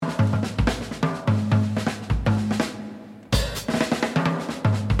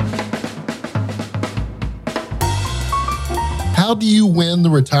how do you win the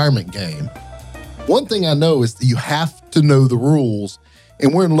retirement game? One thing I know is that you have to know the rules.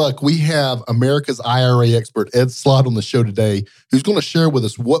 And we're in luck. We have America's IRA expert, Ed Slott, on the show today, who's going to share with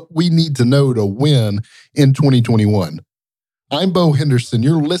us what we need to know to win in 2021. I'm Bo Henderson.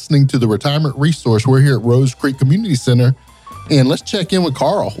 You're listening to the Retirement Resource. We're here at Rose Creek Community Center. And let's check in with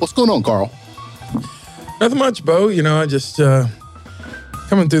Carl. What's going on, Carl? Nothing much, Bo. I just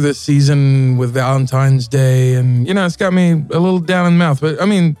coming through this season with Valentine's Day. And, it's got me a little down in the mouth. But,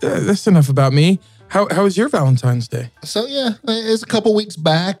 that's enough about me. How was your Valentine's Day? So, it's a couple weeks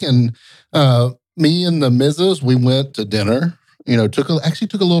back, and me and the Mrs., we went to dinner. Took a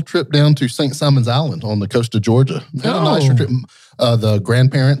little trip down to St. Simon's Island on the coast of Georgia. Had a nice trip. The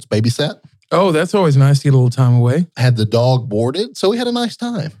grandparents babysat. Oh, that's always nice to get a little time away. Had the dog boarded, so we had a nice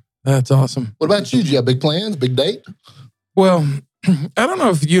time. That's awesome. What about you? Do you have big plans, big date? Well, I don't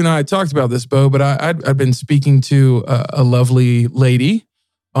know if you and I talked about this, Bo, but I've been speaking to a lovely lady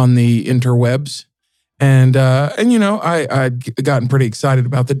on the interwebs. And I'd gotten pretty excited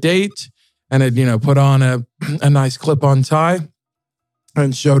about the date and had, put on a nice clip-on tie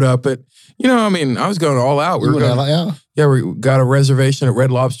and showed up at, I was going all out. We got a reservation at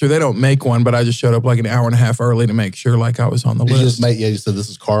Red Lobster. They don't make one, but I just showed up like an hour and a half early to make sure like I was on the list. You said, this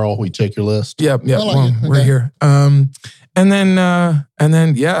is Carl. We check your list. Yep. We're here. And then, I,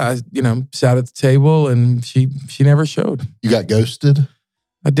 sat at the table and she never showed. You got ghosted?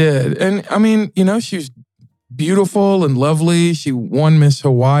 I did. And she was beautiful and lovely. She won Miss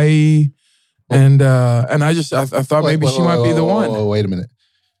Hawaii. And I thought maybe she might be the one. Oh, wait a minute.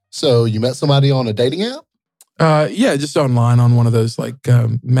 So you met somebody on a dating app? Just online on one of those like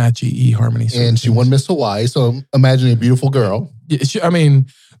Matchy eHarmony. And she won Miss Hawaii. So imagine a beautiful girl. Yeah,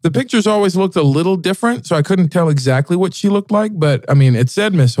 the pictures always looked a little different, so I couldn't tell exactly what she looked like. But it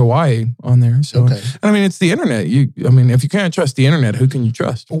said Miss Hawaii on there. So, okay. And it's the internet. If you can't trust the internet, who can you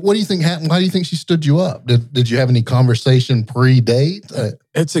trust? What do you think happened? Why do you think she stood you up? Did you have any conversation pre-date?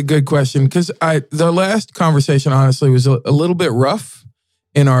 It's a good question because the last conversation honestly was a little bit rough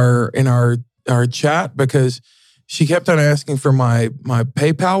in our chat because she kept on asking for my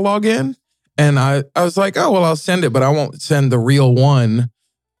PayPal login, and I was like, oh well, I'll send it, but I won't send the real one.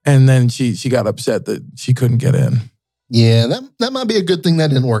 And then she got upset that she couldn't get in. Yeah, that might be a good thing that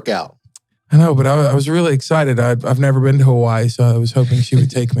didn't work out. I know, but I was really excited. I've never been to Hawaii, so I was hoping she would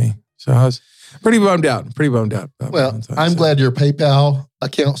take me. So I was pretty bummed out. Well, I'm glad your PayPal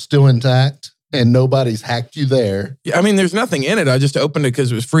account's still intact and nobody's hacked you there. Yeah, there's nothing in it. I just opened it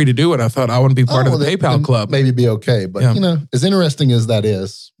because it was free to do, and I thought I want to be part of the PayPal club. Maybe be okay. But, as interesting as that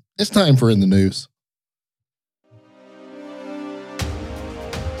is, it's time for In the News.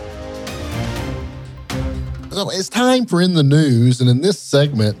 So it's time for In the News, and in this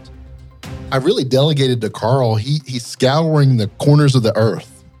segment, I really delegated to Carl. He's scouring the corners of the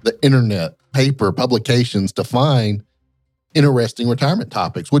earth, the internet, paper, publications to find interesting retirement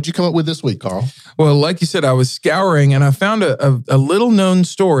topics. What'd you come up with this week, Carl? Well, like you said, I was scouring, and I found a little-known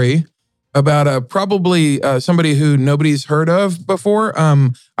story about probably somebody who nobody's heard of before. I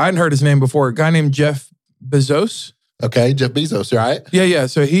hadn't heard his name before. A guy named Jeff Bezos. Okay, Jeff Bezos, right? Yeah.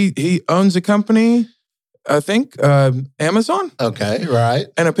 So he owns a company, I think, Amazon. Okay, right.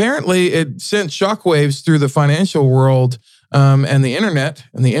 And apparently it sent shockwaves through the financial world and the internet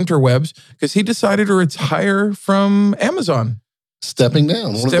and the interwebs because he decided to retire from Amazon. Stepping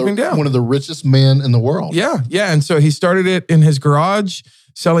down. Down. One of the richest men in the world. Yeah. And so he started it in his garage,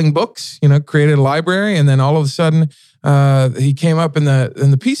 selling books, created a library. And then all of a sudden he came up in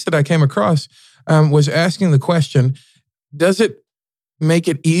the piece that I came across was asking the question, does it make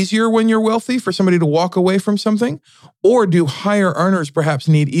it easier when you're wealthy for somebody to walk away from something? Or do higher earners perhaps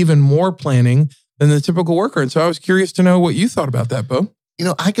need even more planning than the typical worker? And so I was curious to know what you thought about that, Bo.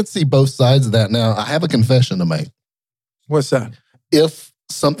 I could see both sides of that. Now, I have a confession to make. What's that? If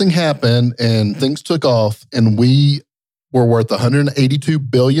something happened and things took off and we were worth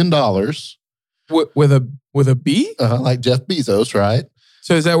 $182 billion. With a B? Like Jeff Bezos, right?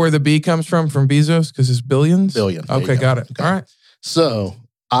 So is that where the B comes from Bezos? Because it's billions? Billions. Okay, got it. Okay. All right. So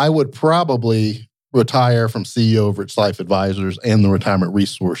I would probably retire from CEO of Rich Life Advisors and the Retirement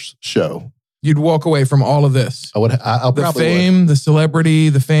Resource Show. You'd walk away from all of this. I'll the probably fame, the celebrity,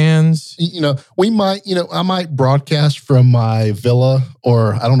 the fans. I might broadcast from my villa,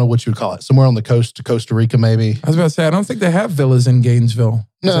 or I don't know what you would call it, somewhere on the coast to Costa Rica, maybe. I was about to say, I don't think they have villas in Gainesville.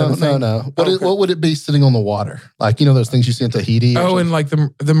 No. What would it be sitting on the water? Like, those things you see in Tahiti? And like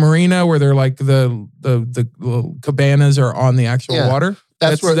the marina where they're like the little cabanas are on the actual water?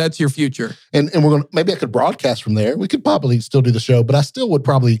 That's your future. And maybe I could broadcast from there. We could probably still do the show, but I still would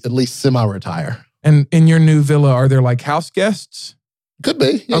probably at least semi-retire. And in your new villa, are there like house guests? Could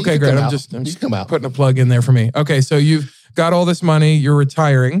be. Yeah, okay, great. I'm just putting a plug in there for me. Okay, so you've got all this money. You're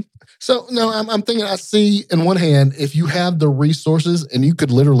retiring. So, no, I'm thinking, I see, in one hand, if you have the resources and you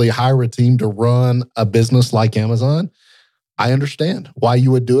could literally hire a team to run a business like Amazon, I understand why you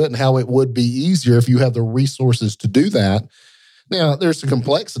would do it and how it would be easier if you have the resources to do that. Now, there's some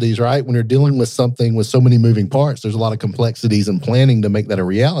complexities, right? When you're dealing with something with so many moving parts, there's a lot of complexities in planning to make that a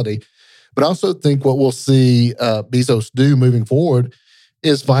reality. But I also think what we'll see Bezos do moving forward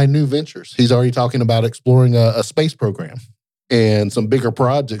is find new ventures. He's already talking about exploring a space program and some bigger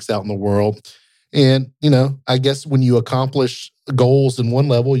projects out in the world. And, I guess when you accomplish goals in one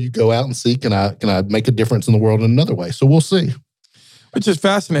level, you go out and see, can I make a difference in the world in another way? So we'll see. Which is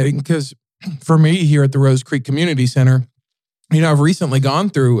fascinating because for me here at the Rose Creek Community Center, I've recently gone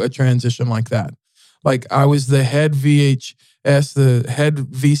through a transition like that. Like I was the head VHS, the head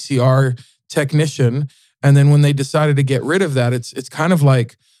VCR technician. And then when they decided to get rid of that, it's kind of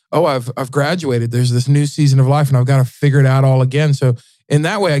like, oh, I've graduated. There's this new season of life and I've got to figure it out all again. So in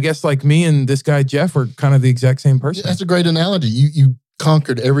that way, I guess like me and this guy, Jeff, are kind of the exact same person. That's a great analogy. You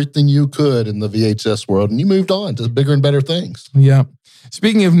conquered everything you could in the VHS world and you moved on to bigger and better things. Yeah.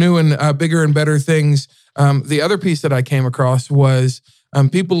 Speaking of new and bigger and better things, the other piece that I came across was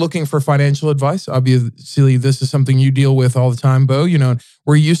people looking for financial advice. Obviously, this is something you deal with all the time, Bo.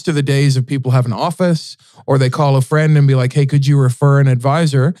 We're used to the days of people have an office or they call a friend and be like, hey, could you refer an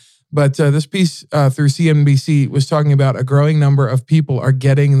advisor? But this piece through CNBC was talking about a growing number of people are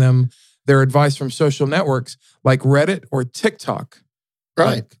getting their advice from social networks like Reddit or TikTok.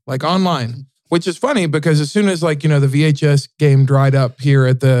 Right. Like online. Which is funny because as soon as the VHS game dried up here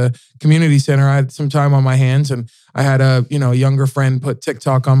at the community center, I had some time on my hands and I had a younger friend put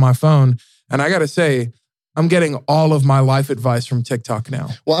TikTok on my phone. And I got to say, I'm getting all of my life advice from TikTok now.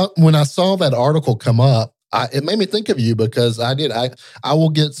 Well, when I saw that article come up, it made me think of you because I will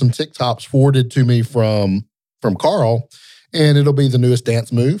get some TikToks forwarded to me from Carl and it'll be the newest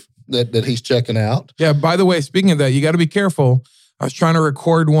dance move that he's checking out. Yeah, by the way, speaking of that, you got to be careful. I was trying to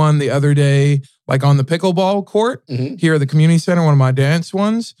record one the other day, like on the pickleball court here at the community center, one of my dance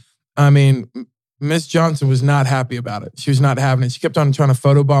ones. I mean, Miss Johnson was not happy about it. She was not having it. She kept on trying to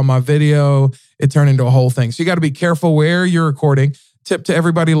photobomb my video. It turned into a whole thing. So you got to be careful where you're recording. Tip to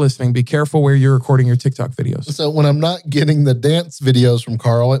everybody listening, be careful where you're recording your TikTok videos. So when I'm not getting the dance videos from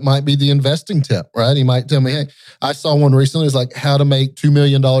Carl, it might be the investing tip, right? He might tell me, hey, I saw one recently. It's like how to make $2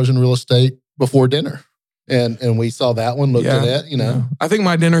 million in real estate before dinner. And we saw that one, looked at it, Yeah. I think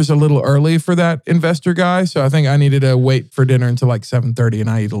my dinner's a little early for that investor guy. So I think I needed to wait for dinner until like 7:30 and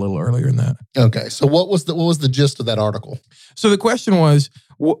I eat a little earlier than that. Okay. So what was the gist of that article? So the question was,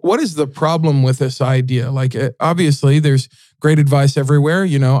 what is the problem with this idea? Like, obviously there's great advice everywhere.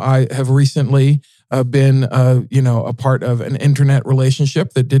 I have recently been, a part of an internet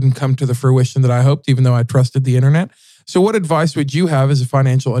relationship that didn't come to the fruition that I hoped, even though I trusted the internet. So what advice would you have as a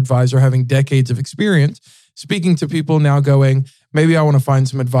financial advisor having decades of experience speaking to people now going, maybe I want to find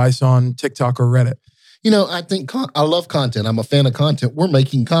some advice on TikTok or Reddit? I think I love content. I'm a fan of content. We're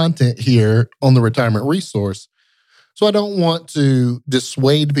making content here on the Retirement Resource. So I don't want to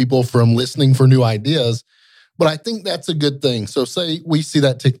dissuade people from listening for new ideas, but I think that's a good thing. So say we see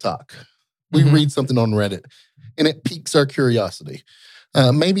that TikTok, we read something on Reddit, and it piques our curiosity.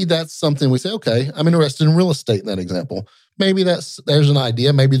 Maybe that's something we say, okay, I'm interested in real estate in that example. Maybe there's an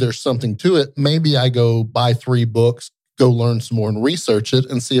idea. Maybe there's something to it. Maybe I go buy 3 books, go learn some more and research it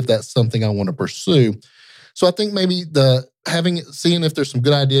and see if that's something I want to pursue. So I think maybe seeing if there's some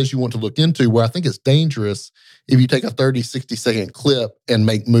good ideas you want to look into, where I think it's dangerous if you take a 30, 60-second clip and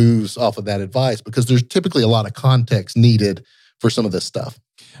make moves off of that advice, because there's typically a lot of context needed for some of this stuff.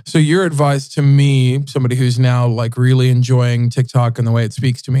 So your advice to me, somebody who's now like really enjoying TikTok and the way it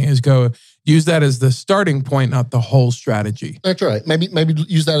speaks to me, is go use that as the starting point, not the whole strategy. That's right. Maybe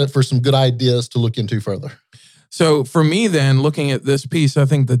use that for some good ideas to look into further. So for me then, looking at this piece, I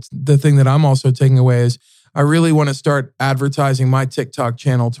think that the thing that I'm also taking away is I really want to start advertising my TikTok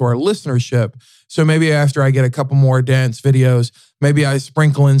channel to our listenership. So maybe after I get a couple more dance videos, maybe I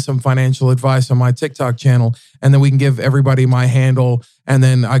sprinkle in some financial advice on my TikTok channel, and then we can give everybody my handle, and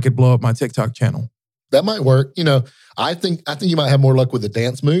then I could blow up my TikTok channel. That might work. I think you might have more luck with the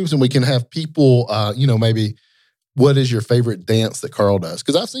dance moves, and we can have people, maybe what is your favorite dance that Carl does?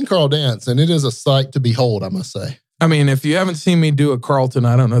 Because I've seen Carl dance, and it is a sight to behold, I must say. I mean, if you haven't seen me do a Carlton,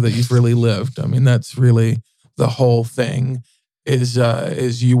 I don't know that you've really lived. I mean, that's really the whole thing.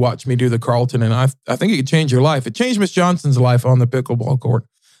 Is you watch me do the Carlton, and I think it could change your life. It changed Miss Johnson's life on the pickleball court.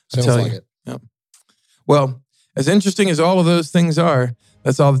 Sounds like it. Yeah. Well, as interesting as all of those things are,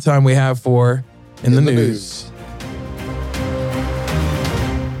 that's all the time we have for in the news.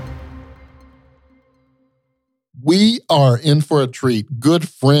 We are in for a treat. Good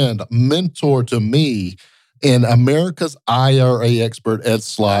friend, mentor to me, and America's IRA expert, Ed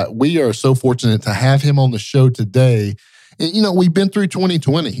Slott. We are so fortunate to have him on the show today. And, we've been through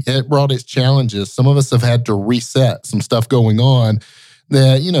 2020. It brought its challenges. Some of us have had to reset some stuff going on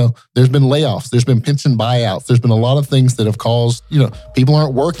that, there's been layoffs, there's been pension buyouts, there's been a lot of things that have caused, people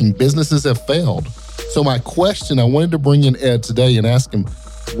aren't working, businesses have failed. So my question, I wanted to bring in Ed today and ask him,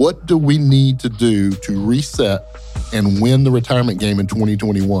 what do we need to do to reset and win the retirement game in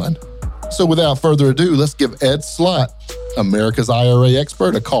 2021? So without further ado, let's give Ed Slott, America's IRA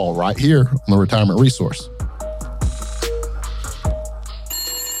expert, a call right here on the Retirement Resource.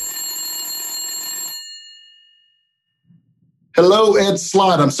 Hello, Ed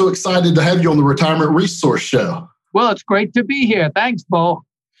Slott. I'm so excited to have you on the Retirement Resource Show. Well, it's great to be here. Thanks, Bo.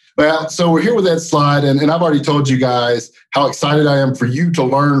 Well, so we're here with Ed Slott, and I've already told you guys how excited I am for you to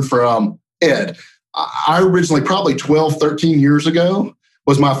learn from Ed. I originally, probably 12, 13 years ago,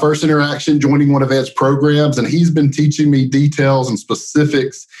 was my first interaction joining one of Ed's programs, and he's been teaching me details and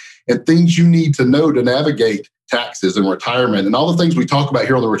specifics and things you need to know to navigate taxes and retirement and all the things we talk about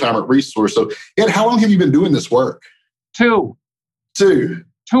here on the Retirement Resource. So, Ed, how long have you been doing this work? Two. Too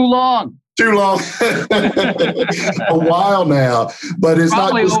long. A while now, but it's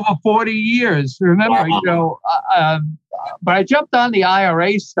probably not just over 40 years. Remember, but I jumped on the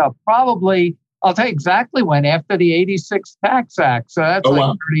IRA stuff probably, I'll tell you exactly when, after the 86 Tax Act. So that's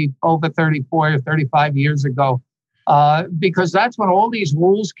over 34 or 35 years ago, because that's when all these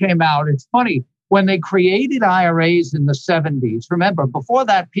rules came out. It's funny, when they created IRAs in the 70s, remember, before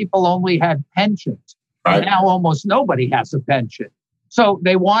that, people only had pensions. Right. Now almost nobody has a pension. So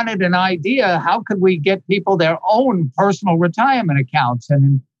they wanted an idea, how could we get people their own personal retirement accounts? And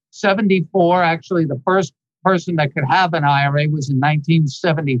in 74, actually, the first person that could have an IRA was in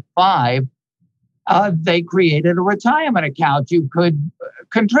 1975. They created a retirement account you could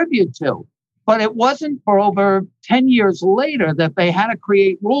contribute to. But it wasn't for over 10 years later that they had to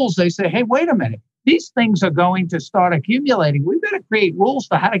create rules. They said, hey, wait a minute. These things are going to start accumulating. We better create rules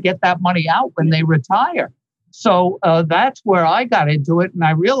for how to get that money out when they retire. So that's where I got into it. And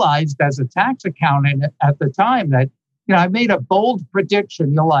I realized as a tax accountant at the time that, I made a bold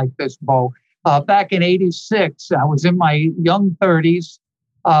prediction. You'll like this, Bo. Back in 86, I was in my young 30s.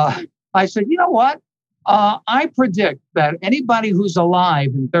 I said, you know what? I predict that anybody who's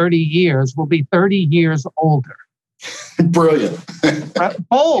alive in 30 years will be 30 years older. Brilliant.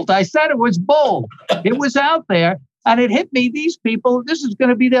 Bold. I said it was bold. It was out there. And it hit me, these people, this is going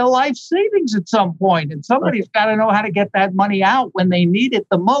to be their life savings at some point. And somebody's got to know how to get that money out when they need it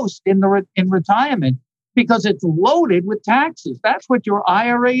the most in retirement, because it's loaded with taxes. That's what your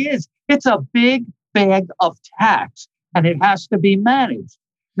IRA is. It's a big bag of tax, and it has to be managed.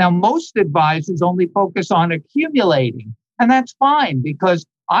 Now, most advisors only focus on accumulating, and that's fine because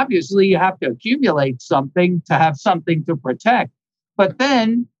obviously you have to accumulate something to have something to protect. But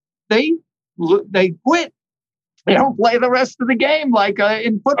then they quit. They don't play the rest of the game like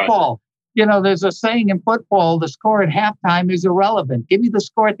in football. Right. There's a saying in football, the score at halftime is irrelevant. Give me the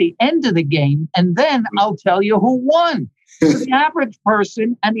score at the end of the game, and then I'll tell you who won. The average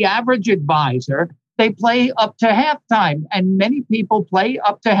person and the average advisor, they play up to halftime, and many people play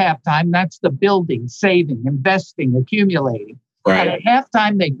up to halftime. That's the building, saving, investing, accumulating. Right. And at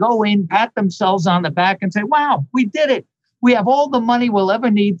halftime, they go in, pat themselves on the back and say, wow, we did it. We have all the money we'll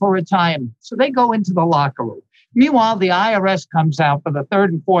ever need for retirement. So they go into the locker room. Meanwhile, the IRS comes out for the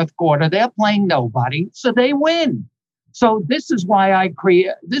third and fourth quarter. They're playing nobody, so they win. So this is why I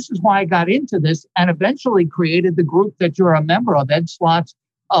got into this and eventually created the group that you're a member of, Ed Slott's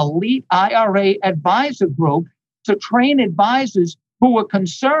Elite IRA Advisor Group, to train advisors who are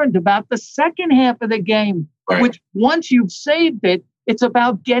concerned about the second half of the game, right, which once you've saved it, it's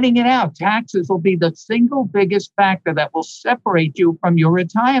about getting it out. Taxes will be the single biggest factor that will separate you from your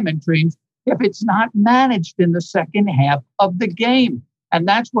retirement dreams if it's not managed in the second half of the game. And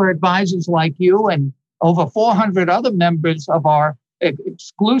that's where advisors like you and over 400 other members of our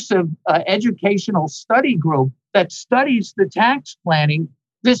exclusive educational study group that studies the tax planning,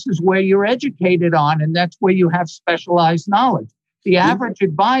 this is where you're educated on, and that's where you have specialized knowledge. The average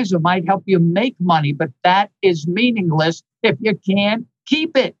advisor might help you make money, but that is meaningless if you can't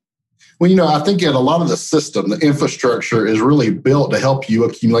keep it. Well, I think that a lot of the system, the infrastructure is really built to help you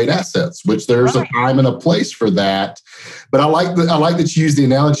accumulate assets, which there's a time and a place for that. But I like that you use the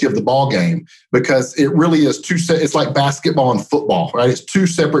analogy of the ball game, because it really is it's like basketball and football, right? It's two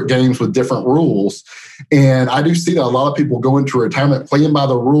separate games with different rules. And I do see that a lot of people go into retirement playing by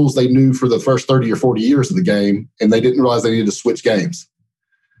the rules they knew for the first 30 or 40 years of the game, and they didn't realize they needed to switch games.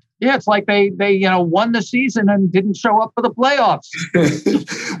 Yeah, it's like they won the season and didn't show up for the playoffs.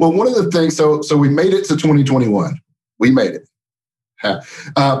 Well, one of the things, so we made it to 2021. We made it.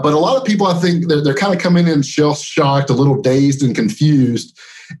 But a lot of people, I think, they're kind of coming in shell-shocked, a little dazed and confused.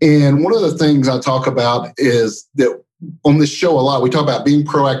 And one of the things I talk about is that on this show a lot, we talk about being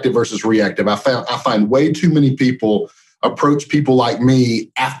proactive versus reactive. I find way too many people approach people like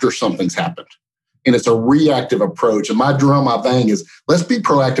me after something's happened. And it's a reactive approach. And my thing is, let's be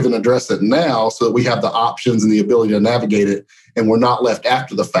proactive and address it now so that we have the options and the ability to navigate it and we're not left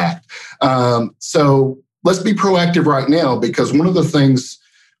after the fact. So let's be proactive right now, because one of the things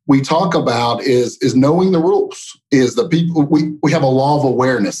we talk about is knowing the rules. Is the people we have a law of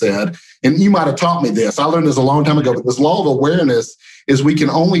awareness, Ed, and you might have taught me this. I learned this a long time ago, but this law of awareness is we can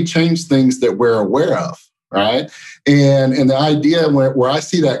only change things that we're aware of, right? And the idea where I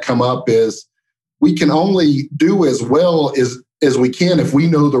see that come up is we can only do as well as we can if we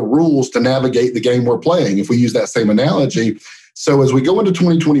know the rules to navigate the game we're playing, if we use that same analogy. So as we go into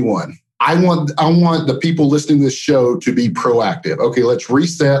 2021, I want the people listening to this show to be proactive. Okay, let's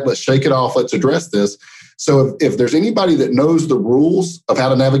reset, let's shake it off, let's address this. So if there's anybody that knows the rules of how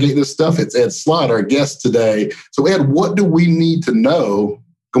to navigate this stuff, it's Ed Slott, our guest today. So Ed, what do we need to know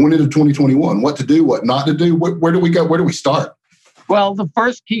going into 2021? What to do, what not to do? Where do we go? Where do we start? Well, the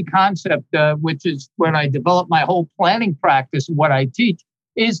first key concept, which is when I develop my whole planning practice, what I teach,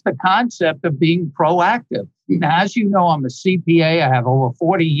 is the concept of being proactive. Now, as you know, I'm a CPA. I have over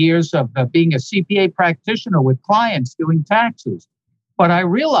 40 years of being a CPA practitioner with clients doing taxes. But I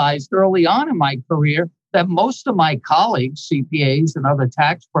realized early on in my career that most of my colleagues, CPAs and other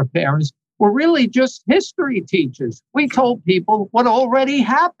tax preparers, were really just history teachers. We told people what already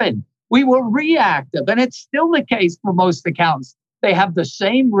happened. We were reactive, and it's still the case for most accountants. They have the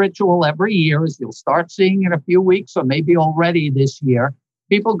same ritual every year, as you'll start seeing in a few weeks or maybe already this year.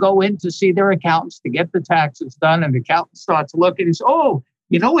 People go in to see their accountants to get the taxes done, and the accountant starts looking and says, oh,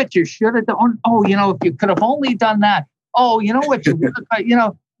 you know what you should have done? Oh, if you could have only done that. Oh, you know what you would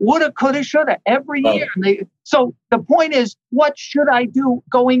have, woulda, coulda, shoulda, every year. So the point is, what should I do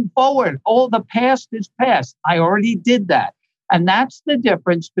going forward? All the past is past. I already did that. And that's the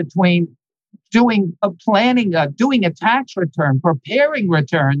difference between doing a tax return, preparing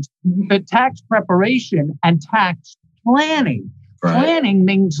returns, the tax preparation and tax planning. Right. Planning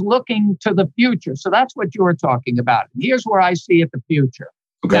means looking to the future. So that's what you were talking about. And here's where I see it, the future.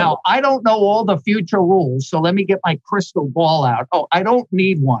 Okay. Now, I don't know all the future rules, so let me get my crystal ball out. Oh, I don't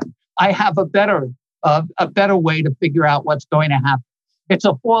need one. I have a better way to figure out what's going to happen. It's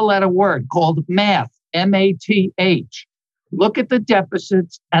a 4-letter word called math, M-A-T-H. Look at the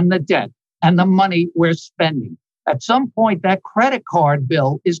deficits and the debt and the money we're spending. At some point, that credit card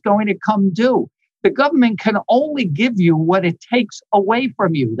bill is going to come due. The government can only give you what it takes away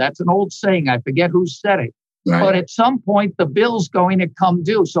from you. That's an old saying. I forget who said it. Right. But at some point, the bill's going to come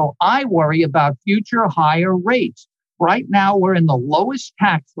due. So I worry about future higher rates. Right now, we're in the lowest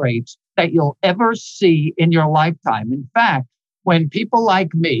tax rates that you'll ever see in your lifetime. In fact, when people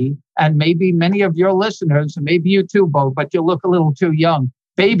like me, and maybe many of your listeners, and maybe you too, Bo, but you look a little too young,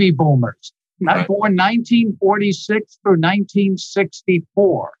 baby boomers, not born 1946 through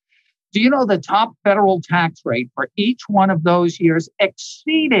 1964. Do you know the top federal tax rate for each one of those years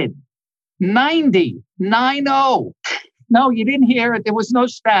exceeded 90? No, you didn't hear it. There was no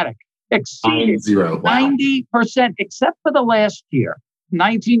static. Exceeded 90%, except for the last year,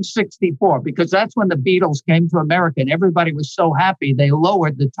 1964, because that's when the Beatles came to America and everybody was so happy. They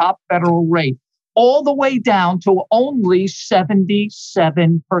lowered the top federal rate all the way down to only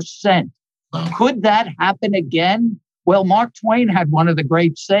 77%. Could that happen again? Well, Mark Twain had one of the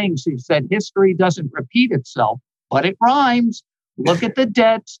great sayings. He said, history doesn't repeat itself, but it rhymes. Look at the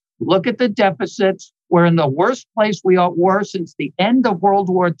debts. Look at the deficits. We're in the worst place we were since the end of World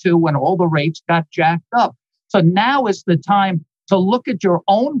War II when all the rates got jacked up. So now is the time to look at your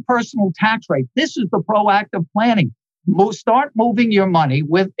own personal tax rate. This is the proactive planning. Start moving your money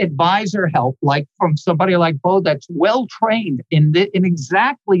with advisor help, like from somebody like Bo that's well-trained in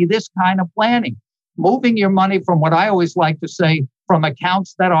exactly this kind of planning. Moving your money from what I always like to say, from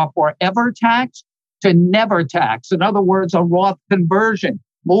accounts that are forever taxed to never tax. In other words, a Roth conversion.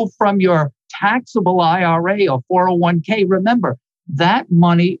 Move from your taxable IRA or 401k. Remember, that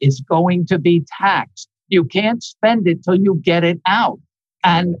money is going to be taxed. You can't spend it till you get it out.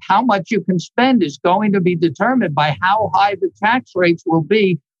 And how much you can spend is going to be determined by how high the tax rates will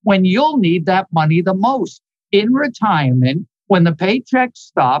be when you'll need that money the most in retirement, when the paychecks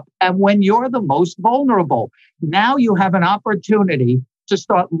stop, and when you're the most vulnerable. Now you have an opportunity to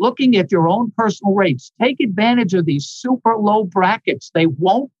start looking at your own personal rates. Take advantage of these super low brackets. They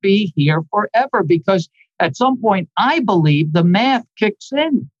won't be here forever because at some point, I believe the math kicks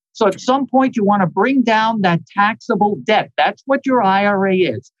in. So at some point, you want to bring down that taxable debt. That's what your IRA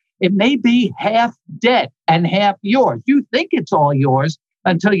is. It may be half debt and half yours. You think it's all yours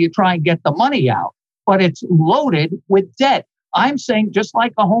until you try and get the money out, but it's loaded with debt. I'm saying just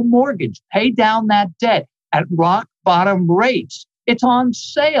like a home mortgage, pay down that debt at rock bottom rates. It's on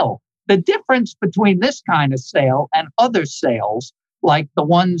sale. The difference between this kind of sale and other sales, like the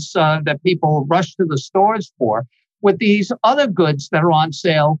ones that people rush to the stores for, with these other goods that are on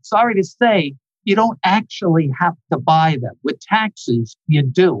sale, sorry to say, you don't actually have to buy them. With taxes, you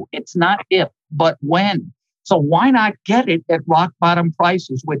do. It's not if, but when. So why not get it at rock bottom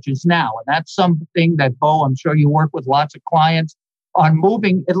prices, which is now? And that's something that, Bo, I'm sure you work with lots of clients on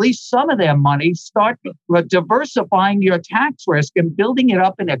moving at least some of their money, start diversifying your tax risk and building it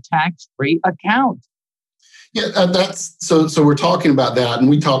up in a tax-free account. Yeah, that's so we're talking about that. And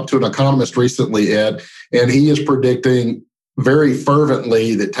we talked to an economist recently, Ed, and he is predicting very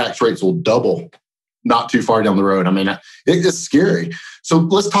fervently that tax rates will double not too far down the road. I mean, it's scary. So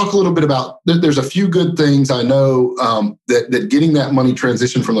let's talk a little bit about, there's a few good things I know that getting that money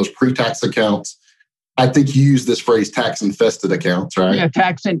transitioned from those pre-tax accounts. I think you use this phrase, tax-infested accounts, right?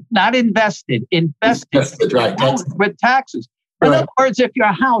 Yeah, not invested, infested, right? With taxes. In other words, if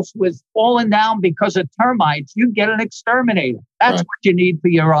your house was falling down because of termites, you'd get an exterminator. That's what you need for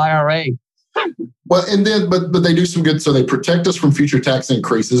your IRA. Well, and then, but they do some good. So they protect us from future tax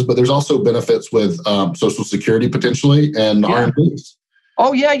increases, but there's also benefits with Social Security potentially and RMDs.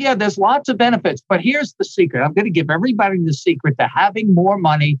 Oh, yeah. There's lots of benefits. But here's the secret. I'm going to give everybody the secret to having more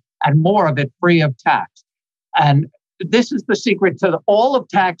money and more of it free of tax. And this is the secret to all of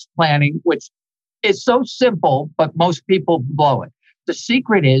tax planning, which is so simple, but most people blow it. The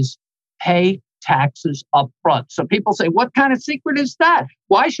secret is pay taxes up front. So people say, what kind of secret is that?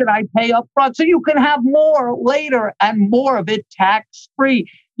 Why should I pay up front? So you can have more later and more of it tax-free.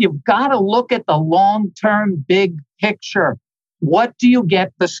 You've got to look at the long-term big picture. What do you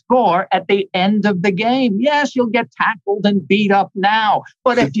get the score at the end of the game? Yes, you'll get tackled and beat up now.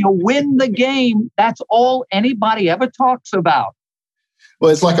 But if you win the game, that's all anybody ever talks about.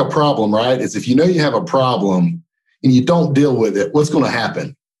 Well, it's like a problem, right? It's if you know you have a problem and you don't deal with it, what's going to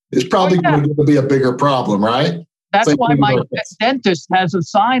happen? It's probably going to be a bigger problem, right? That's why my dentist has a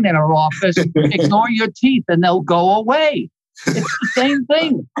sign in her office, ignore your teeth and they'll go away. It's the same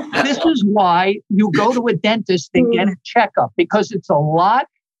thing. This is why you go to a dentist and get a checkup, because it's a lot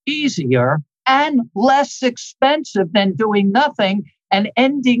easier and less expensive than doing nothing and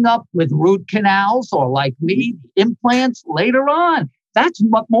ending up with root canals or, like me, implants later on. That's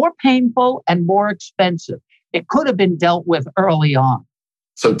more painful and more expensive. It could have been dealt with early on.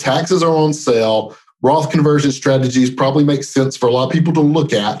 So taxes are on sale. Roth conversion strategies probably make sense for a lot of people to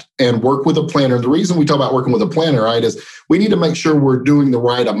look at and work with a planner. The reason we talk about working with a planner, right, is we need to make sure we're doing the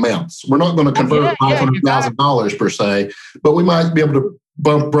right amounts. We're not going to convert $500,000 per se, but we might be able to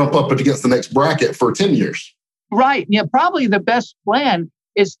bump up against the next bracket for 10 years. Right. Yeah, probably the best plan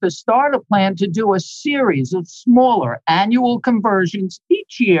is to start a plan to do a series of smaller annual conversions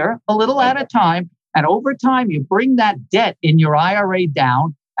each year, a little at a time. And over time, you bring that debt in your IRA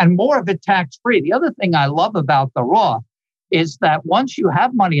down and more of it tax-free. The other thing I love about the Roth is that once you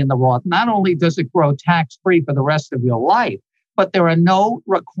have money in the Roth, not only does it grow tax-free for the rest of your life, but there are no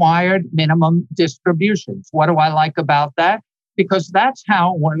required minimum distributions. What do I like about that? Because that's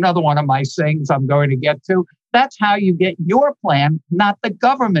how, another one of my sayings I'm going to get to, that's how you get your plan, not the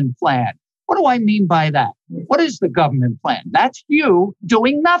government plan. What do I mean by that? What is the government plan? That's you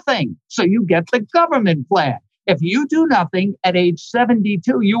doing nothing. So you get the government plan. If you do nothing at age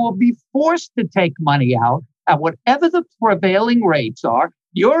 72, you will be forced to take money out at whatever the prevailing rates are.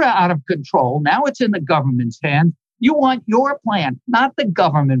 You're out of control. Now it's in the government's hands. You want your plan, not the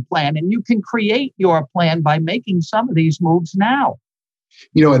government plan. And you can create your plan by making some of these moves now.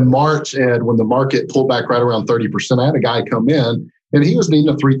 You know, in March, Ed, when the market pulled back right around 30%, I had a guy come in and he was needing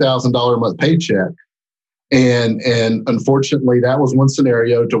a $3,000 a month paycheck. And unfortunately, that was one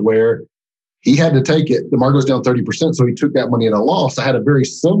scenario to where he had to take it. The market was down 30%, so he took that money at a loss. I had a very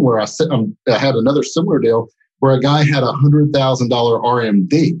similar, I had another similar deal where a guy had a $100,000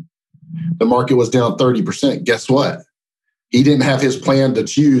 RMD. The market was down 30%. Guess what? He didn't have his plan to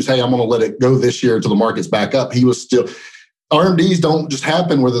choose, hey, I'm going to let it go this year until the market's back up. He was still, RMDs don't just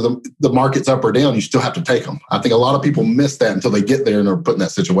happen whether the market's up or down. You still have to take them. I think a lot of people miss that until they get there and are put in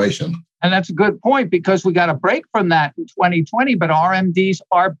that situation. And that's a good point because we got a break from that in 2020, but RMDs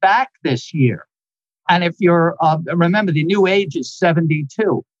are back this year. And if you're, remember, the new age is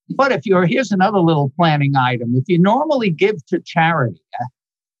 72. But if you're, here's another little planning item. If you normally give to charity,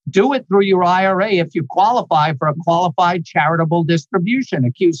 do it through your IRA if you qualify for a qualified charitable distribution,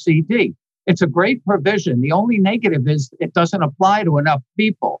 a QCD. It's a great provision. The only negative is it doesn't apply to enough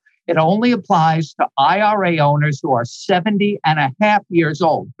people. It only applies to IRA owners who are 70 and a half years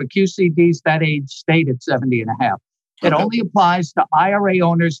old. For QCDs, that age stayed at 70 and a half. It only applies to IRA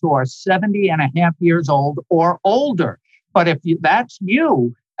owners who are 70 and a half years old or older. But if that's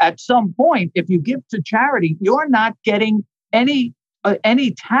you, at some point, if you give to charity, you're not getting any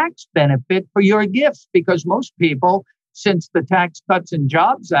tax benefit for your gifts because most people, since the Tax Cuts and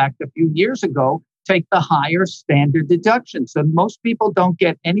Jobs Act a few years ago, take the higher standard deduction. So most people don't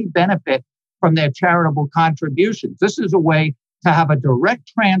get any benefit from their charitable contributions. This is a way to have a direct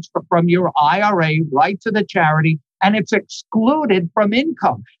transfer from your IRA right to the charity, and it's excluded from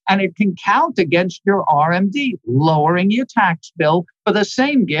income. And it can count against your RMD, lowering your tax bill for the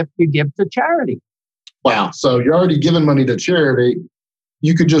same gift you give to charity. Wow. So you're already giving money to charity.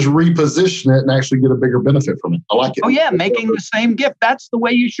 You could just reposition it and actually get a bigger benefit from it. I like it. Oh, yeah, making the same gift. That's the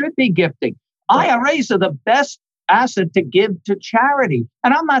way you should be gifting. IRAs are the best asset to give to charity.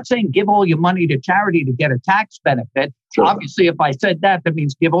 And I'm not saying give all your money to charity to get a tax benefit. Sure. Obviously, if I said that, that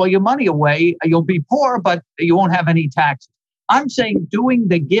means give all your money away. You'll be poor, but you won't have any taxes. I'm saying doing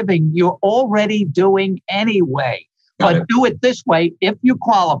the giving, you're already doing anyway. But do it this way. If you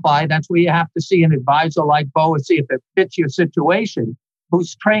qualify, that's where you have to see an advisor like Bo and see if it fits your situation,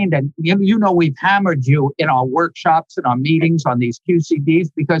 who's trained. And you know we've hammered you in our workshops and our meetings on these QCDs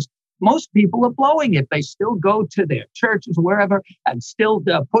because most people are blowing it. They still go to their churches, wherever, and still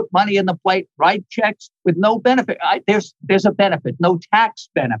put money in the plate, write checks with no benefit. There's a benefit, no tax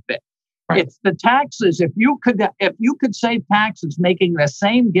benefit. Right. It's the taxes. If you could save taxes making the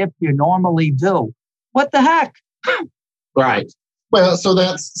same gift you normally do, what the heck? Right. Well, so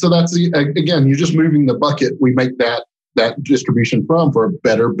that's again, you're just moving the bucket. We make that distribution from for a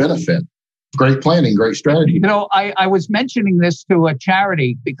better benefit. Great planning, great strategy. You know, I was mentioning this to a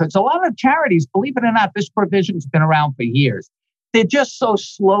charity because a lot of charities, believe it or not, this provision's been around for years. They're just so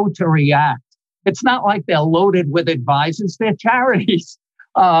slow to react. It's not like they're loaded with advisors. They're charities.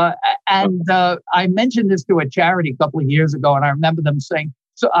 I mentioned this to a charity a couple of years ago, and I remember them saying,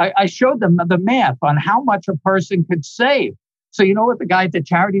 so I showed them the math on how much a person could save. So you know what the guy at the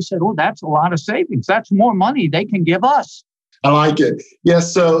charity said? Oh, that's a lot of savings. That's more money they can give us. I like it.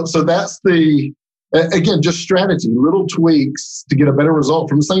 Yes. So that's again, just strategy, little tweaks to get a better result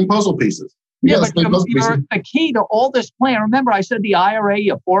from the same puzzle pieces. But the key to all this plan, remember I said the IRA,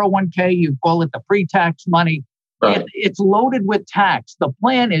 your 401k, you call it the pre-tax money. Right. It's loaded with tax. The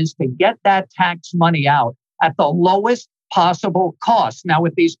plan is to get that tax money out at the lowest possible cost. Now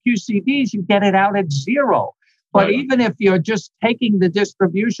with these QCDs, you get it out at zero. But even if you're just taking the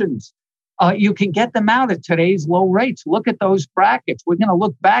distributions, you can get them out at today's low rates. Look at those brackets. We're going to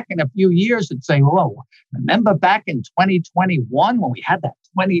look back in a few years and say, whoa, remember back in 2021 when we had that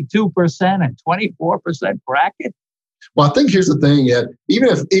 22% and 24% bracket? Well, I think here's the thing, Ed. Even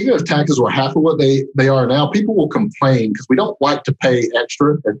if taxes were half of what they are now, people will complain because we don't like to pay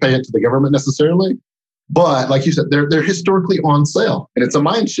extra or pay it to the government necessarily. But like you said, they're historically on sale, and it's a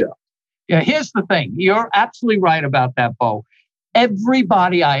mind shift. Yeah, here's the thing. You're absolutely right about that, Bo.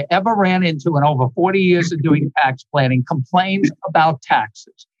 Everybody I ever ran into in over 40 years of doing tax planning complains about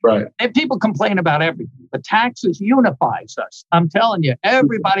taxes. Right. And people complain about everything. But taxes unifies us. I'm telling you,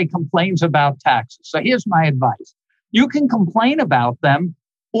 everybody complains about taxes. So here's my advice. You can complain about them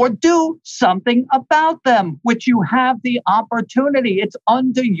or do something about them, which you have the opportunity. It's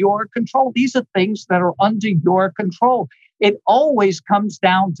under your control. These are things that are under your control. It always comes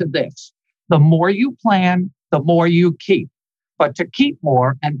down to this. The more you plan, the more you keep. But to keep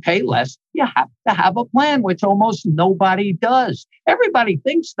more and pay less, you have to have a plan, which almost nobody does. Everybody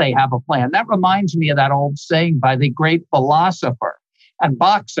thinks they have a plan. That reminds me of that old saying by the great philosopher and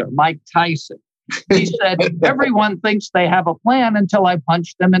boxer, Mike Tyson. He said, everyone thinks they have a plan until I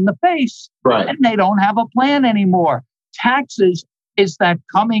punch them in the face. Right. And they don't have a plan anymore. Taxes is that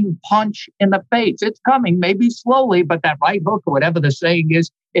coming punch in the face. It's coming, maybe slowly, but that right hook or whatever the saying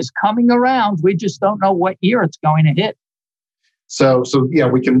is coming around. We just don't know what year it's going to hit. So yeah,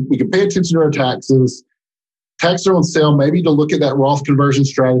 we can pay attention to our taxes. Taxes are on sale, maybe to look at that Roth conversion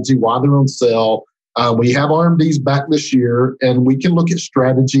strategy, why they're on sale. We have RMDs back this year, and we can look at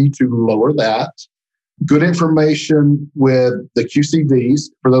strategy to lower that. Good information with the QCDs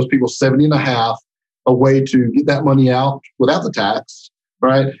for those people 70 and a half, a way to get that money out without the tax,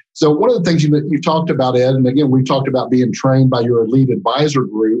 right? So one of the things you talked about, Ed, and again, we talked about being trained by your elite advisor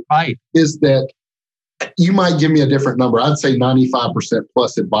group, right, is that you might give me a different number. I'd say 95%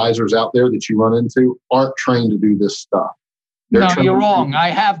 plus advisors out there that you run into aren't trained to do this stuff. No, you're wrong. I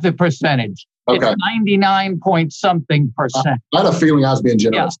have the percentage. Okay. It's 99 point something percent. I had a feeling I was being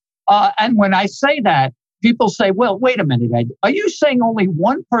generous. Yeah. And when I say that, people say, well, wait a minute, Ed. Are you saying only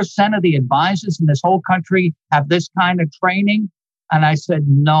 1% of the advisors in this whole country have this kind of training? And I said,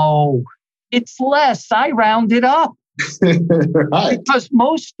 no, it's less. I round it up. Right. Because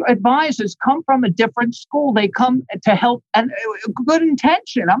most advisors come from a different school. They come to help, and good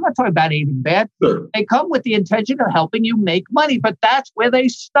intention. I'm not talking about anything bad. Sure. They come with the intention of helping you make money, but that's where they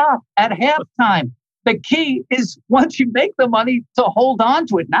stop at halftime. The key is once you make the money to hold on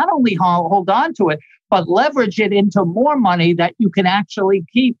to it, not only hold on to it, but leverage it into more money that you can actually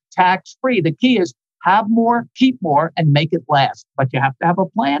keep tax-free. The key is have more, keep more, and make it last. But you have to have a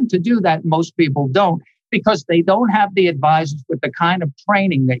plan to do that. Most people don't, because they don't have the advisors with the kind of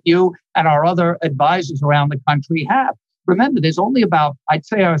training that you and our other advisors around the country have. Remember, there's only about, I'd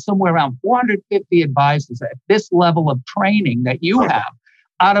say, somewhere around 450 advisors at this level of training that you have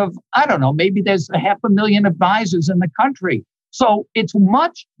out of, I don't know, maybe there's 500,000 advisors in the country. So it's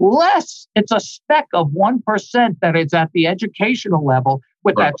much less. It's a speck of 1% that is at the educational level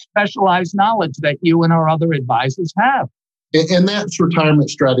with that specialized knowledge that you and our other advisors have. And that's retirement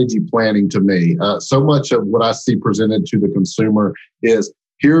strategy planning to me. So much of what I see presented to the consumer is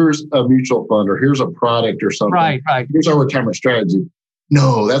here's a mutual fund or here's a product or something. Right. Here's our retirement strategy.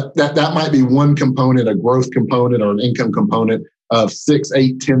 No, that might be one component, a growth component or an income component of 6,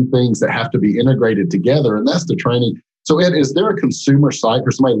 8, 10 things that have to be integrated together. And that's the training. So Ed, is there a consumer site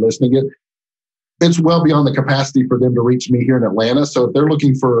for somebody listening? It's well beyond the capacity for them to reach me here in Atlanta. So if they're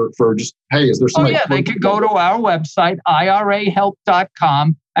looking for just, hey, is there somebody? They could go to our website,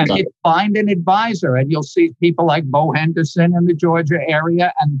 irahelp.com, and hit find an advisor. And you'll see people like Bo Henderson in the Georgia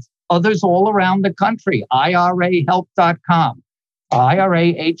area and others all around the country, irahelp.com,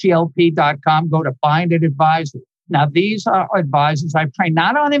 irahelp.com. Go to find an advisor. Now, these are advisors I've trained,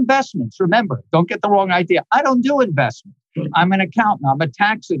 not on investments. Remember, don't get the wrong idea. I don't do investments. I'm an accountant. I'm a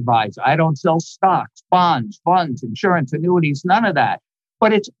tax advisor. I don't sell stocks, bonds, funds, insurance, annuities, none of that.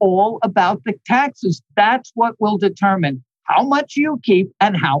 But it's all about the taxes. That's what will determine how much you keep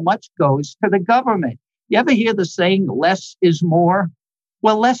and how much goes to the government. You ever hear the saying, less is more?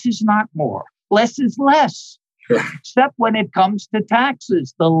 Well, less is not more. Less is less. Except when it comes to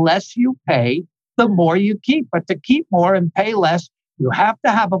taxes. The less you pay, the more you keep. But to keep more and pay less, you have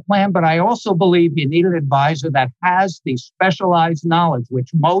to have a plan. But I also believe you need an advisor that has the specialized knowledge,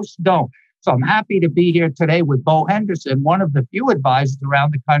 which most don't. So I'm happy to be here today with Bo Henderson, one of the few advisors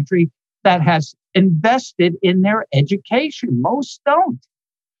around the country that has invested in their education. Most don't.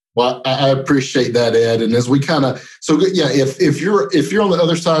 Well, I appreciate that, Ed. And as we kind of, if you're on the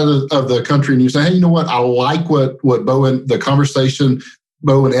other side of the country and you say, hey, you know what, I like what Bo and the conversation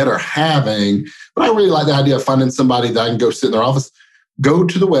Bo and Ed are having, but I really like the idea of finding somebody that I can go sit in their office. Go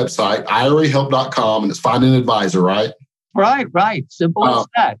to the website, irahelp.com, and it's find an advisor, right? Right. Simple as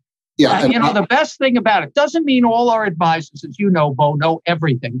that. Yeah. The best thing about it doesn't mean all our advisors, as you know, Bo, know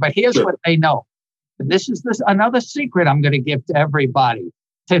everything, but here's what they know. And this is another secret I'm going to give to everybody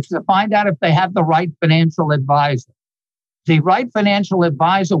to find out if they have the right financial advisor. The right financial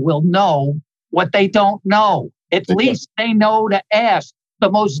advisor will know what they don't know. At least they know to ask. The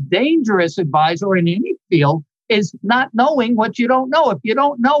most dangerous advisor in any field is not knowing what you don't know. If you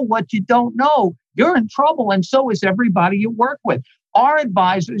don't know what you don't know, you're in trouble, and so is everybody you work with. Our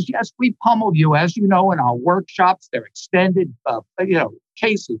advisors, yes, we pummel you, as you know, in our workshops. They're extended,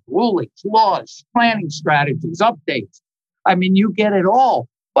 cases, rulings, laws, planning strategies, updates. I mean, you get it all.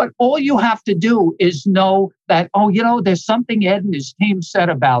 But all you have to do is know that, there's something Ed and his team said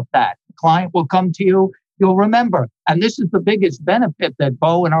about that. The client will come to you. You'll remember. And this is the biggest benefit that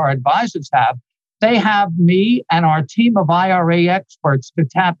Bo and our advisors have. They have me and our team of IRA experts to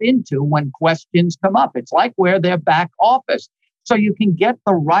tap into when questions come up. It's like we're their back office. So you can get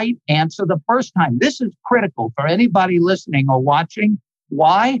the right answer the first time. This is critical for anybody listening or watching.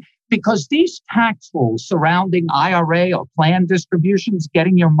 Why? Because these tax rules surrounding IRA or plan distributions,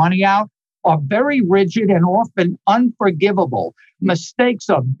 getting your money out, are very rigid and often unforgivable. Mistakes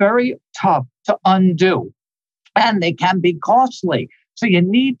are very tough to undo, and they can be costly. So you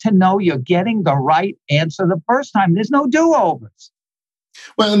need to know you're getting the right answer the first time. There's no do-overs.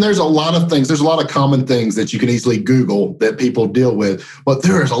 Well, and there's a lot of things. There's a lot of common things that you can easily Google that people deal with, but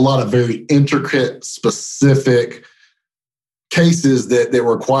there is a lot of very intricate, specific cases that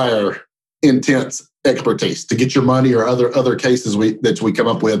require intense expertise to get your money, or other cases that we come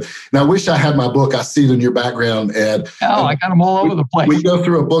up with. And I wish I had my book. I see it in your background, Ed. Oh, I got them all over the place. We go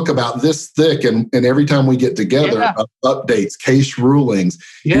through a book about this thick, and every time we get together, updates, case rulings.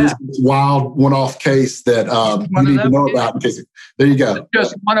 Here's this wild one-off case that you need to know about. In case, there you go.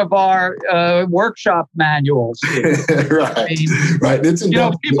 Just one of our workshop manuals. Right. It's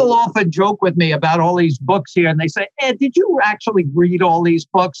people often joke with me about all these books here, and they say, "Ed, did you actually read all these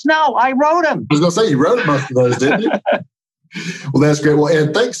books?" No, I wrote them. I was going to say, you wrote most of those, didn't you? Well, that's great. Well,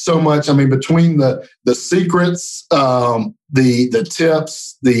 Ed, thanks so much. I mean, between the secrets, the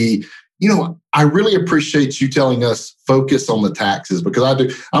tips, I really appreciate you telling us focus on the taxes,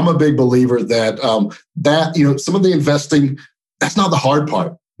 because I'm a big believer that some of the investing, that's not the hard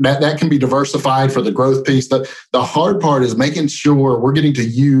part. That can be diversified for the growth piece. The hard part is making sure we're getting to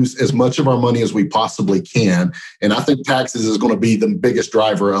use as much of our money as we possibly can. And I think taxes is going to be the biggest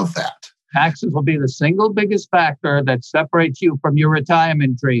driver of that. Taxes will be the single biggest factor that separates you from your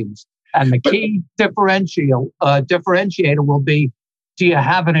retirement dreams. And the key differentiator will be, do you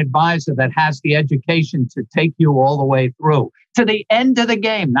have an advisor that has the education to take you all the way through to the end of the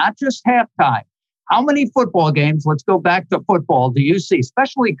game, not just halftime? How many football games, let's go back to football, do you see,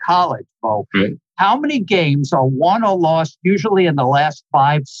 especially college, Bo? Right. How many games are won or lost usually in the last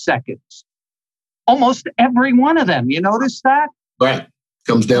 5 seconds? Almost every one of them. You notice that? Right.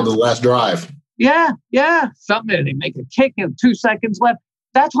 Comes down to the last drive. Yeah. Something, they make a kick and 2 seconds left.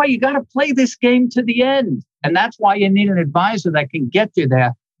 That's why you got to play this game to the end. And that's why you need an advisor that can get you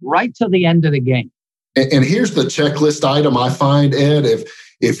there right to the end of the game. And here's the checklist item I find, Ed.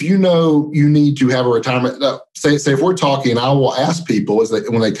 If you know you need to have a retirement, say if we're talking, I will ask people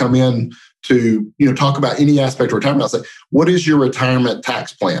when they come in to talk about any aspect of retirement, I'll say, what is your retirement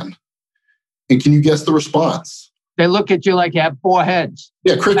tax plan? And can you guess the response? They look at you like you have 4 heads.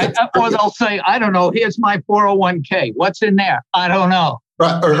 Yeah, cricket. Or they'll say, I don't know, here's my 401k. What's in there? I don't know.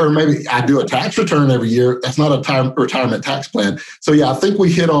 Right. Or maybe I do a tax return every year. That's not a retirement tax plan. So yeah, I think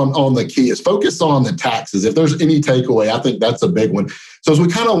we hit on the key is focus on the taxes. If there's any takeaway, I think that's a big one. So as we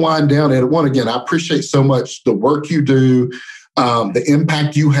kind of wind down, Ed, again, I appreciate so much the work you do, the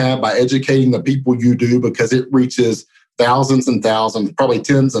impact you have by educating the people you do, because it reaches thousands and thousands, probably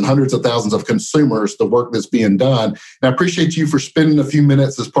tens and hundreds of thousands of consumers, the work that's being done. And I appreciate you for spending a few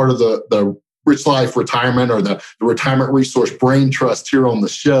minutes as part of the Rich Life Retirement or the Retirement Resource Brain Trust here on the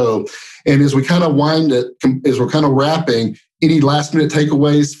show. And as we kind of as we're kind of wrapping, any last minute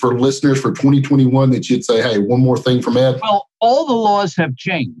takeaways for listeners for 2021 that you'd say, hey, one more thing from Ed? Well, all the laws have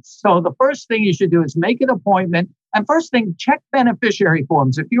changed. So the first thing you should do is make an appointment. And first thing, check beneficiary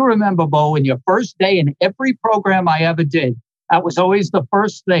forms. If you remember, Bo, in your first day in every program I ever did, that was always the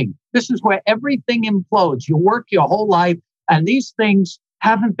first thing. This is where everything implodes. You work your whole life, and these things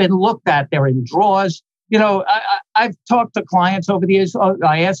haven't been looked at. They're in drawers. I've talked to clients over the years.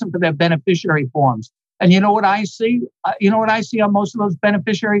 I ask them for their beneficiary forms. And you know what I see? On most of those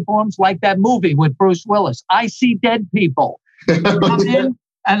beneficiary forms? Like that movie with Bruce Willis. I see dead people. Come in,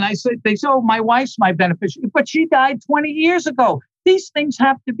 and they say, oh, my wife's my beneficiary, but she died 20 years ago. These things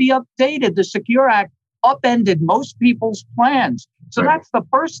have to be updated. The Secure Act upended most people's plans. So that's the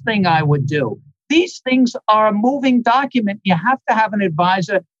first thing I would do. These things are a moving document. You have to have an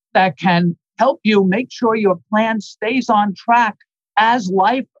advisor that can help you make sure your plan stays on track as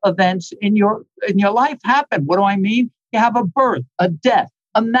life events in your life happen. What do I mean? You have a birth, a death,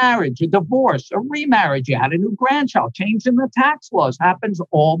 a marriage, a divorce, a remarriage. You had a new grandchild. Change in the tax laws happens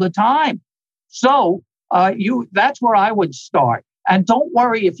all the time. So that's where I would start. And don't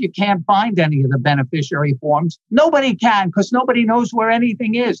worry if you can't find any of the beneficiary forms. Nobody can, because nobody knows where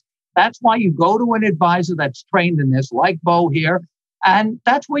anything is. That's why you go to an advisor that's trained in this, like Bo here, and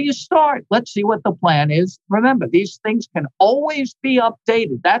that's where you start. Let's see what the plan is. Remember, these things can always be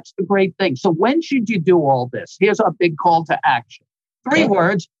updated. That's the great thing. So when should you do all this? Here's our big call to action. 3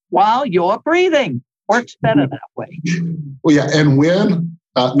 words: while you're breathing. Works better that way. Well, yeah, and when?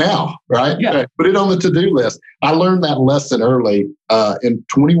 Now, right? Yeah. Put it on the to-do list. I learned that lesson early.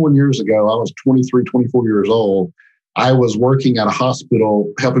 21 years ago, I was 23, 24 years old. I was working at a hospital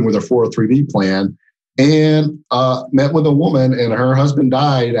helping with a 403B plan, and met with a woman, and her husband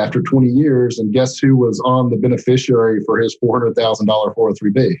died after 20 years. And guess who was on the beneficiary for his $400,000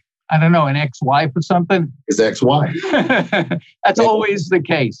 403B? I don't know, an ex-wife or something? His ex-wife. That's always the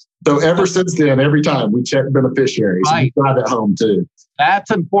case. So ever since then, every time we check beneficiaries, right. We try that home too. That's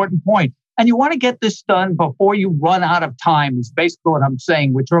an important point. And you want to get this done before you run out of time, is basically what I'm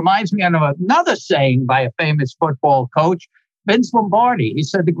saying, which reminds me of another saying by a famous football coach, Vince Lombardi. He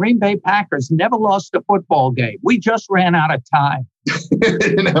said the Green Bay Packers never lost a football game. We just ran out of time.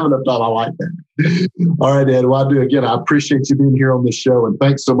 Didn't have enough time. I like that. All right, Ed. Well, I appreciate you being here on this show. And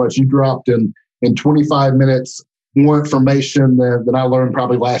thanks so much. You dropped in 25 minutes more information than I learned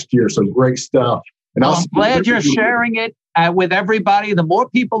probably last year. So great stuff. And I'm glad you're sharing it with everybody. The more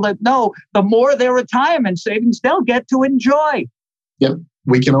people that know, the more their retirement savings they'll get to enjoy. Yep.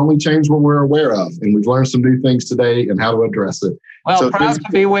 We can only change what we're aware of. And we've learned some new things today and how to address it. Well, proud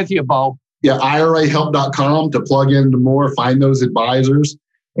to be with you, Bo. Yeah, IRAhelp.com to plug into more, find those advisors.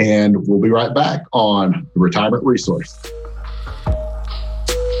 And we'll be right back on the Retirement Resource.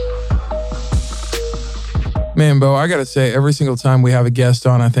 Man, Bo, I got to say, every single time we have a guest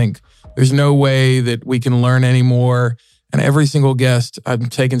on, I think there's no way that we can learn anymore. And every single guest, I'm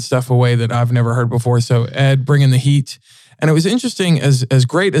taking stuff away that I've never heard before. So Ed, bringing the heat. And it was interesting, as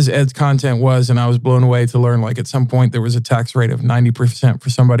great as Ed's content was, and I was blown away to learn, like at some point there was a tax rate of 90% for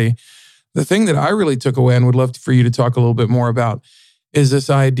somebody. The thing that I really took away and would love for you to talk a little bit more about is this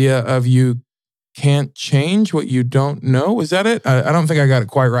idea of you can't change what you don't know. Is that it? I don't think I got it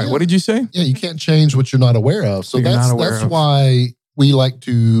quite right. Yeah. What did you say? Yeah, you can't change what you're not aware of. So that's why we like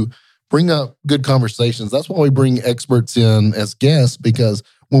to bring up good conversations. That's why we bring experts in as guests, because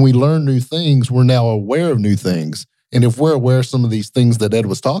when we learn new things, we're now aware of new things. And if we're aware of some of these things that Ed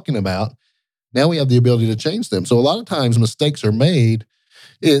was talking about, now we have the ability to change them. So a lot of times mistakes are made.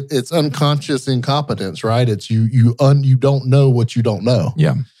 It's unconscious incompetence, right? It's you don't know what you don't know.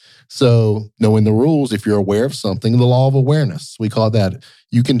 Yeah. So knowing the rules, if you're aware of something, the law of awareness, we call that,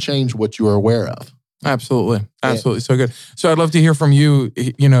 you can change what you are aware of. Absolutely. Absolutely. So good. So I'd love to hear from you,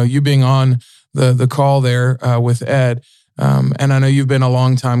 you being on the call there with Ed. And I know you've been a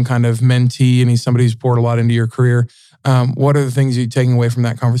long time kind of mentee, and he's somebody who's poured a lot into your career. What are the things you're taking away from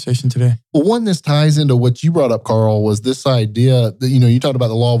that conversation today? Well, one, this ties into what you brought up, Carl, was this idea that, you talked about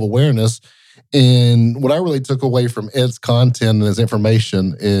the law of awareness. And what I really took away from Ed's content and his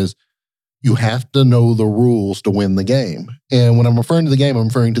information is you have to know the rules to win the game. And when I'm referring to the game, I'm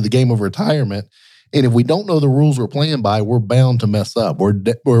referring to the game of retirement. And if we don't know the rules we're playing by, we're bound to mess up. We're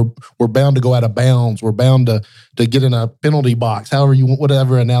bound to go out of bounds. We're bound to get in a penalty box,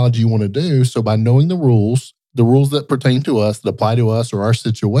 whatever analogy you want to do. So by knowing the rules that pertain to us, that apply to us or our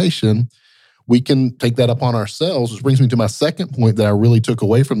situation, we can take that upon ourselves. Which brings me to my second point that I really took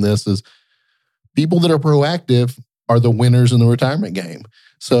away from this is people that are proactive are the winners in the retirement game.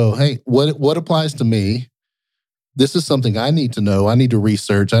 So, hey, what applies to me? This is something I need to know. I need to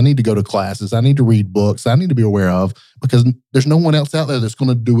research. I need to go to classes. I need to read books. I need to be aware of, because there's no one else out there that's going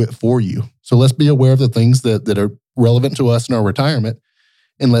to do it for you. So let's be aware of the things that are relevant to us in our retirement,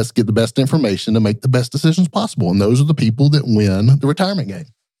 and let's get the best information to make the best decisions possible. And those are the people that win the retirement game.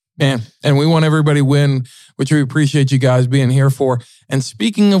 Man, and we want everybody to win, which we appreciate you guys being here for. And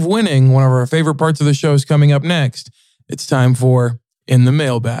speaking of winning, one of our favorite parts of the show is coming up next. It's time for In the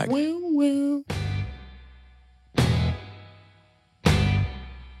Mailbag. Well.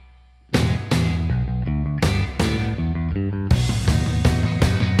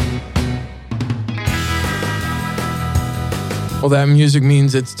 Well, that music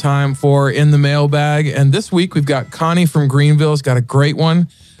means it's time for In the Mailbag. And this week we've got Connie from Greenville. It's got a great one.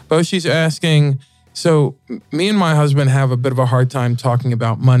 Bo, she's asking, so me and my husband have a bit of a hard time talking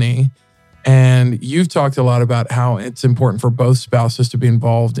about money. And you've talked a lot about how it's important for both spouses to be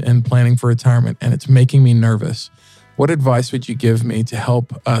involved in planning for retirement. And it's making me nervous. What advice would you give me to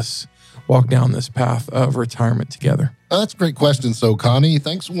help us walk down this path of retirement together? Oh, that's a great question. So, Connie,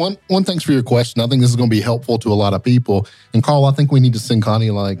 thanks. Thanks for your question. I think this is going to be helpful to a lot of people. And Carl, I think we need to send Connie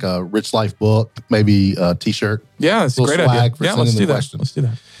like a Rich Life book, maybe a T-shirt. Yeah, that's a great idea. Yeah, let's do that. Let's do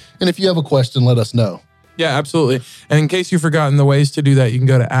that. And if you have a question, let us know. Yeah, absolutely. And in case you've forgotten the ways to do that, you can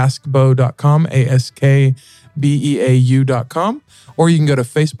go to askbo.com, askbeau.com, or you can go to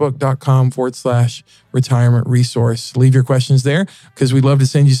facebook.com/retirement resource. Leave your questions there, because we'd love to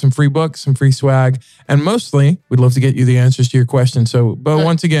send you some free books, some free swag, and mostly we'd love to get you the answers to your questions. So, Bo,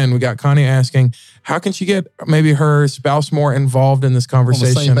 once again, we got Connie asking, how can she get maybe her spouse more involved in this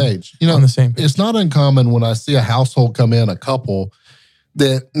conversation? On the same page. On the same page. It's not uncommon when I see a household come in, a couple,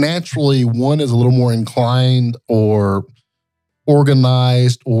 that naturally one is a little more inclined or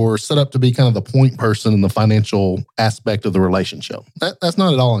organized or set up to be kind of the point person in the financial aspect of the relationship. That's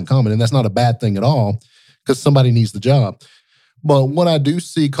not at all uncommon, and that's not a bad thing at all, because somebody needs the job. But what I do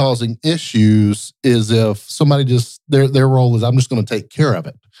see causing issues is if somebody just, their role is, I'm just going to take care of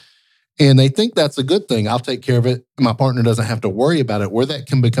it. And they think that's a good thing. I'll take care of it. My partner doesn't have to worry about it. Where that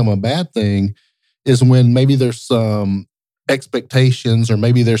can become a bad thing is when maybe there's some expectations or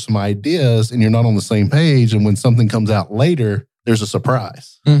maybe there's some ideas and you're not on the same page. And when something comes out later, there's a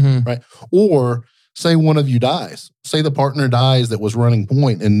surprise, right? Or say one of you dies. Say the partner dies that was running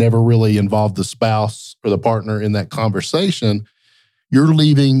point and never really involved the spouse or the partner in that conversation. You're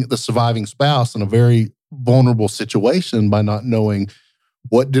leaving the surviving spouse in a very vulnerable situation by not knowing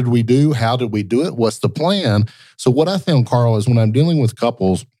what did we do, how did we do it, what's the plan. So what I found, Carl, is when I'm dealing with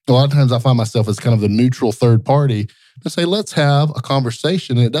couples, a lot of times I find myself as kind of the neutral third party to say, let's have a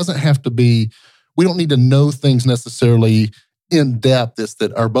conversation. And it doesn't have to be, we don't need to know things necessarily in depth. It's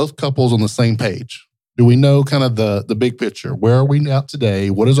that are both couples on the same page? Do we know kind of the big picture? Where are we at today?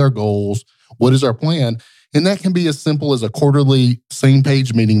 What is our goals? What is our plan? And that can be as simple as a quarterly same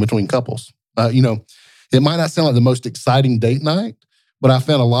page meeting between couples. It might not sound like the most exciting date night, but I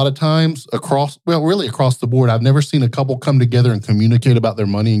found a lot of times across the board, I've never seen a couple come together and communicate about their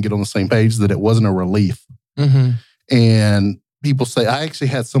money and get on the same page that it wasn't a relief. And people say, I actually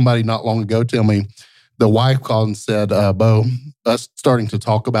had somebody not long ago tell me the wife called and said, Bo, us starting to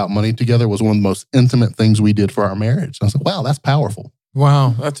talk about money together was one of the most intimate things we did for our marriage. And I said, wow, that's powerful.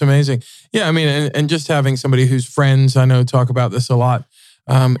 Wow, that's amazing. Yeah, I mean, and just having somebody whose friends I know talk about this a lot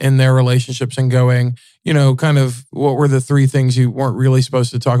in their relationships and going, kind of what were the three things you weren't really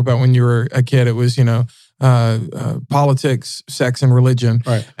supposed to talk about when you were a kid? It was, politics, sex, and religion.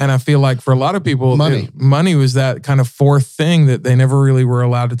 Right. And I feel like for a lot of people, money was that kind of fourth thing that they never really were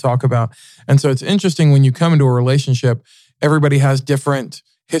allowed to talk about. And so it's interesting when you come into a relationship, everybody has different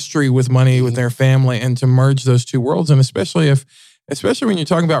history with money, with their family, and to merge those two worlds. And especially when you're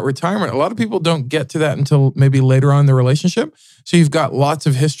talking about retirement, a lot of people don't get to that until maybe later on in the relationship. So you've got lots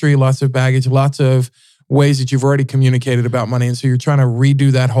of history, lots of baggage, lots of ways that you've already communicated about money. And so you're trying to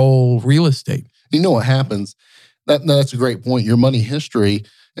redo that whole real estate. You know what happens? That's a great point. Your money history,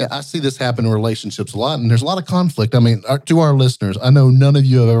 I see this happen in relationships a lot, and there's a lot of conflict. I mean, to our listeners, I know none of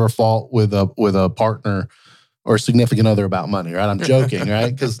you have ever fought with a partner or a significant other about money, right? I'm joking,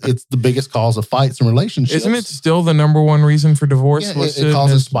 right? Because it's the biggest cause of fights in relationships. Isn't it still the number one reason for divorce? Yeah, it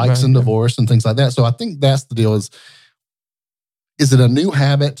causes spikes in divorce and things like that. So I think that's the deal is it a new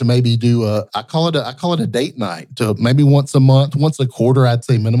habit to maybe do I call it a date night to maybe once a month, once a quarter, I'd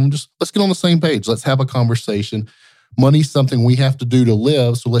say minimum. Just let's get on the same page. Let's have a conversation. Money's something we have to do to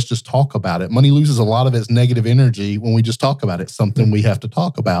live, so let's just talk about it. Money loses a lot of its negative energy when we just talk about it. It's something we have to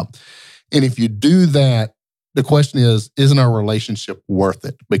talk about. And if you do that, the question is, isn't our relationship worth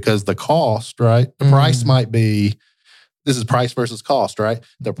it? Because the cost, right? The price might be, this is price versus cost, right?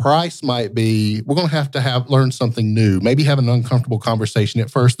 The price might be, we're going to have learn something new, maybe have an uncomfortable conversation at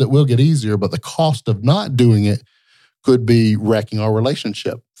first that will get easier, but the cost of not doing it could be wrecking our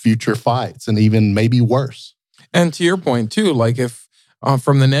relationship, future fights, and even maybe worse. And to your point too, like if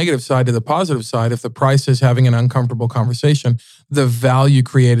from the negative side to the positive side, if the price is having an uncomfortable conversation, the value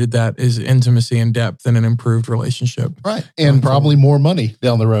created that is intimacy and depth and an improved relationship. Right. And probably more money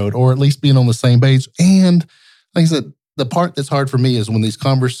down the road, or at least being on the same page. And like I said, the part that's hard for me is when these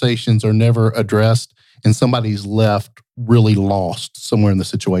conversations are never addressed and somebody's left really lost somewhere in the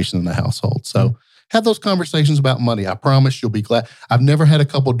situation in the household. So have those conversations about money. I promise you'll be glad. I've never had a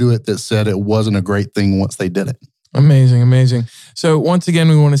couple do it that said it wasn't a great thing once they did it. Amazing, amazing. So once again,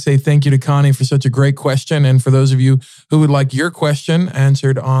 we want to say thank you to Connie for such a great question. And for those of you who would like your question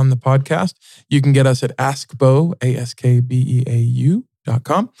answered on the podcast, you can get us at AskBeau, AskBeau.com,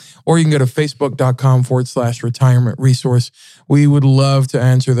 or you can go to Facebook.com/retirement resource. We would love to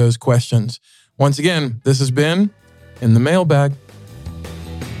answer those questions. Once again, this has been In the Mailbag.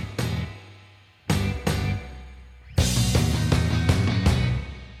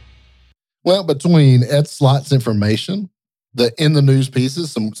 Well, between Ed Slott's information, the in the news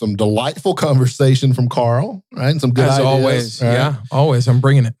pieces, some delightful conversation from Carl, right? And some good As ideas. Always, right? yeah, always. I'm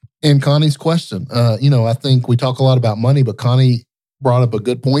bringing it. And Connie's question. I think we talk a lot about money, but Connie brought up a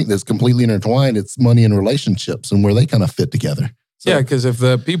good point that's completely intertwined. It's money and relationships and where they kind of fit together. So, yeah, because if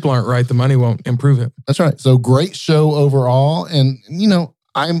the people aren't right, the money won't improve it. That's right. So great show overall. And,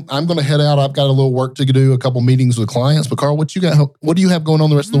 I'm going to head out. I've got a little work to do, a couple meetings with clients. But Carl, what do you have going on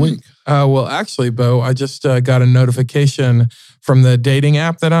the rest of the week? Well, actually, Bo, I just got a notification from the dating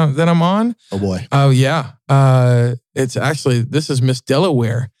app that I'm on. Oh boy. Oh yeah. It's actually, this is Miss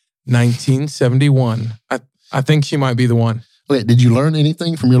Delaware, 1971. I think she might be the one. Wait, did you learn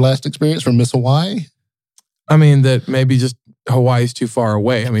anything from your last experience from Miss Hawaii? I mean, that maybe just Hawaii's too far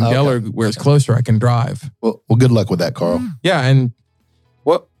away. I mean, okay. Delaware is closer. I can drive. Well, good luck with that, Carl. Yeah, and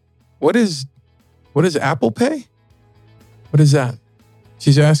what is Apple Pay? What is that?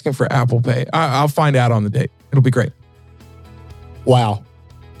 She's asking for Apple Pay. I'll find out on the date. It'll be great. Wow.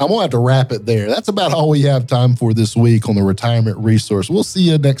 I'm going to have to wrap it there. That's about all we have time for this week on the Retirement Resource. We'll see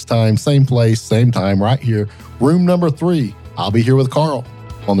you next time, same place, same time, right here. Room number 3. I'll be here with Carl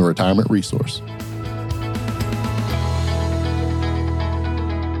on the Retirement Resource.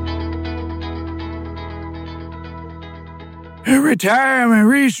 The Retirement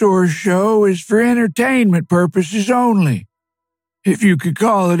Resource Show is for entertainment purposes only. If you could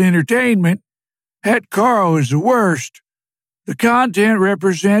call it entertainment, that Carl is the worst. The content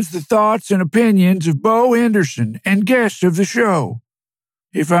represents the thoughts and opinions of Bo Henderson and guests of the show.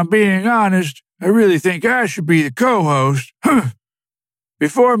 If I'm being honest, I really think I should be the co-host.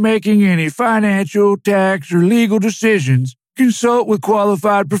 Before making any financial, tax, or legal decisions, consult with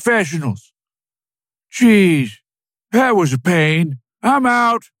qualified professionals. Geez, that was a pain. I'm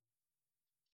out.